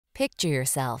Picture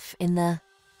yourself in the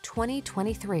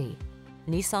 2023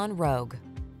 Nissan Rogue.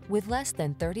 With less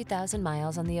than 30,000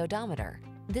 miles on the odometer,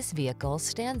 this vehicle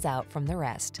stands out from the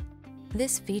rest.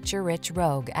 This feature-rich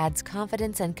Rogue adds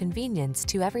confidence and convenience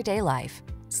to everyday life.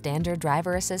 Standard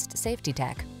driver assist safety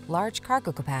tech, large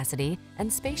cargo capacity,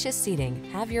 and spacious seating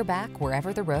have your back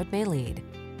wherever the road may lead.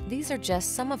 These are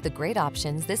just some of the great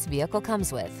options this vehicle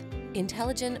comes with: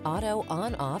 intelligent auto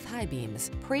on-off high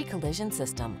beams, pre-collision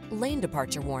system, lane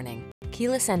departure warning,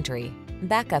 keyless entry,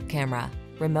 backup camera,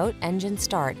 remote engine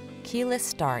start, keyless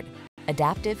start,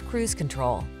 adaptive cruise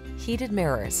control, heated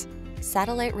mirrors,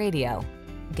 satellite radio.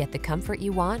 Get the comfort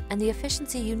you want and the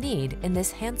efficiency you need in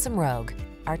this handsome Rogue.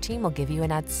 Our team will give you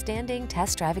an outstanding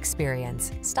test drive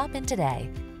experience. Stop in today.